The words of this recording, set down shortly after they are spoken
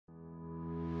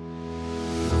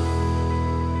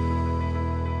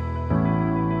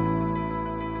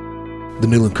The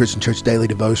Newland Christian Church Daily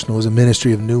Devotional is a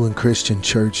ministry of Newland Christian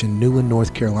Church in Newland,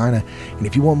 North Carolina. And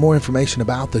if you want more information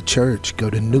about the church,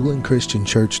 go to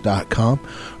newlandchristianchurch.com,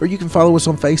 or you can follow us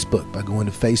on Facebook by going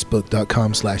to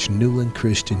facebook.com/Newland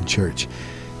Christian Church.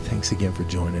 Thanks again for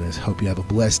joining us. Hope you have a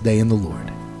blessed day in the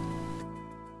Lord.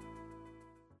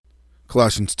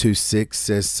 Colossians 2:6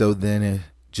 says, "So then,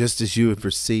 just as you have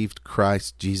received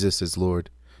Christ Jesus as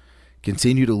Lord,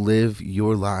 continue to live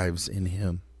your lives in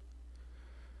Him."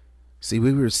 See,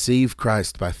 we receive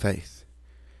Christ by faith,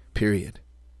 period.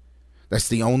 That's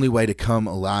the only way to come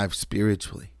alive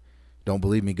spiritually. Don't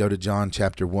believe me? Go to John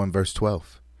chapter 1, verse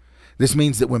 12. This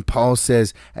means that when Paul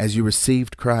says, as you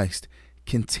received Christ,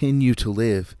 continue to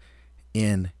live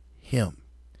in Him.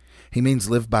 He means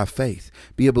live by faith,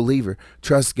 be a believer,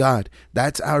 trust God.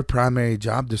 That's our primary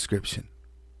job description.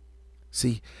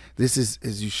 See, this is,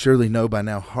 as you surely know by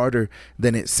now, harder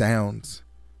than it sounds.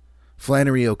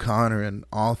 Flannery O'Connor, an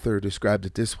author, described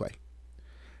it this way: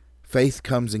 faith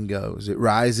comes and goes. It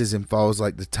rises and falls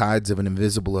like the tides of an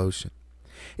invisible ocean.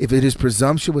 If it is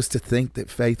presumptuous to think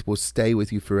that faith will stay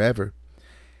with you forever,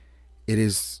 it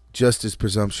is just as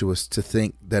presumptuous to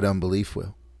think that unbelief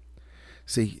will.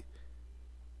 See,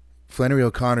 Flannery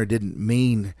O'Connor didn't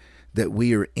mean that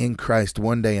we are in Christ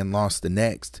one day and lost the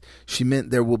next. She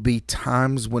meant there will be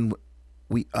times when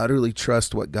we utterly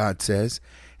trust what God says,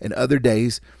 and other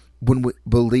days when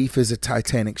belief is a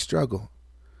titanic struggle.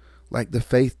 Like the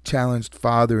faith-challenged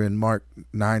father in Mark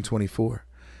 9:24.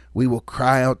 We will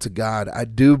cry out to God, "I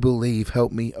do believe,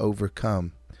 help me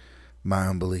overcome my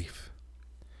unbelief."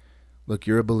 Look,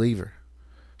 you're a believer.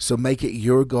 So make it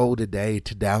your goal today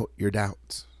to doubt your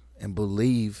doubts and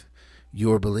believe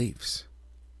your beliefs.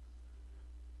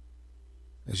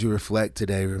 As you reflect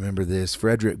today, remember this.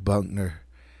 Frederick Buechner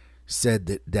said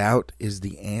that doubt is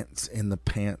the ants in the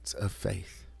pants of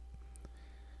faith.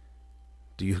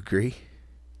 Do you agree?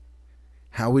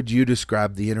 How would you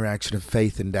describe the interaction of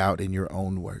faith and doubt in your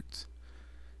own words?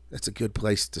 That's a good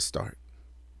place to start.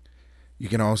 You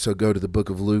can also go to the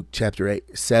book of Luke, chapter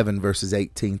 7, verses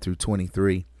 18 through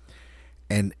 23.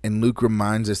 And Luke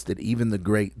reminds us that even the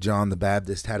great John the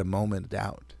Baptist had a moment of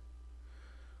doubt.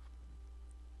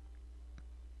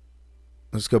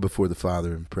 Let's go before the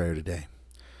Father in prayer today.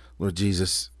 Lord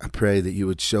Jesus, I pray that you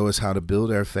would show us how to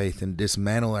build our faith and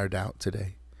dismantle our doubt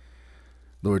today.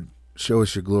 Lord, show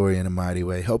us your glory in a mighty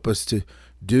way. Help us to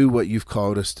do what you've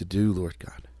called us to do, Lord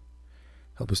God.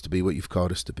 Help us to be what you've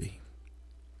called us to be.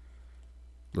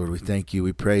 Lord, we thank you,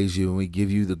 we praise you, and we give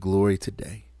you the glory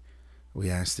today. We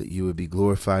ask that you would be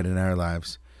glorified in our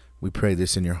lives. We pray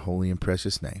this in your holy and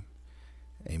precious name.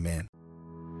 Amen.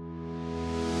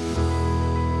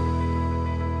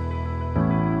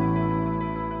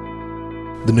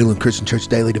 The Newland Christian Church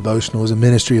Daily Devotional is a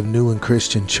ministry of Newland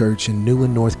Christian Church in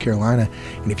Newland, North Carolina.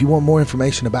 And if you want more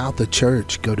information about the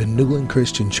church, go to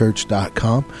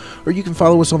newlandchristianchurch.com, or you can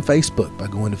follow us on Facebook by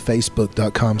going to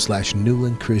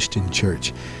facebook.com/Newland Christian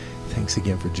Church. Thanks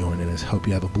again for joining us. Hope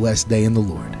you have a blessed day in the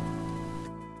Lord.